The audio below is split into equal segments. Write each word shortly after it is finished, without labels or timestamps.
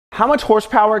how much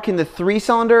horsepower can the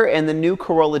 3-cylinder and the new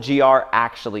Corolla GR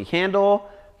actually handle?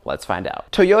 Let's find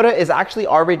out. Toyota is actually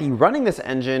already running this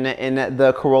engine in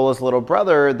the Corolla's little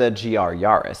brother, the GR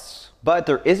Yaris. But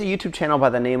there is a YouTube channel by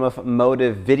the name of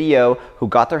Motive Video who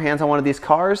got their hands on one of these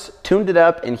cars, tuned it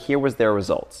up, and here was their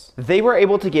results. They were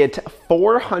able to get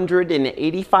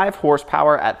 485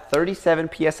 horsepower at 37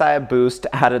 PSI of boost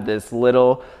out of this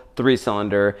little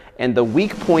 3-cylinder, and the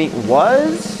weak point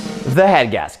was the head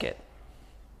gasket.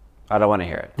 I don't want to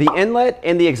hear it. The inlet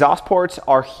and the exhaust ports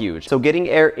are huge, so getting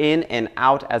air in and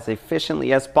out as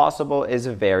efficiently as possible is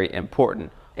very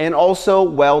important. And also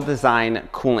well-designed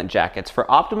coolant jackets for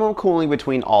optimal cooling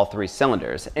between all 3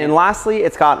 cylinders. And lastly,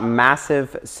 it's got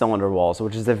massive cylinder walls,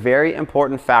 which is a very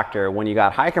important factor when you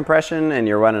got high compression and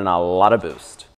you're running a lot of boost.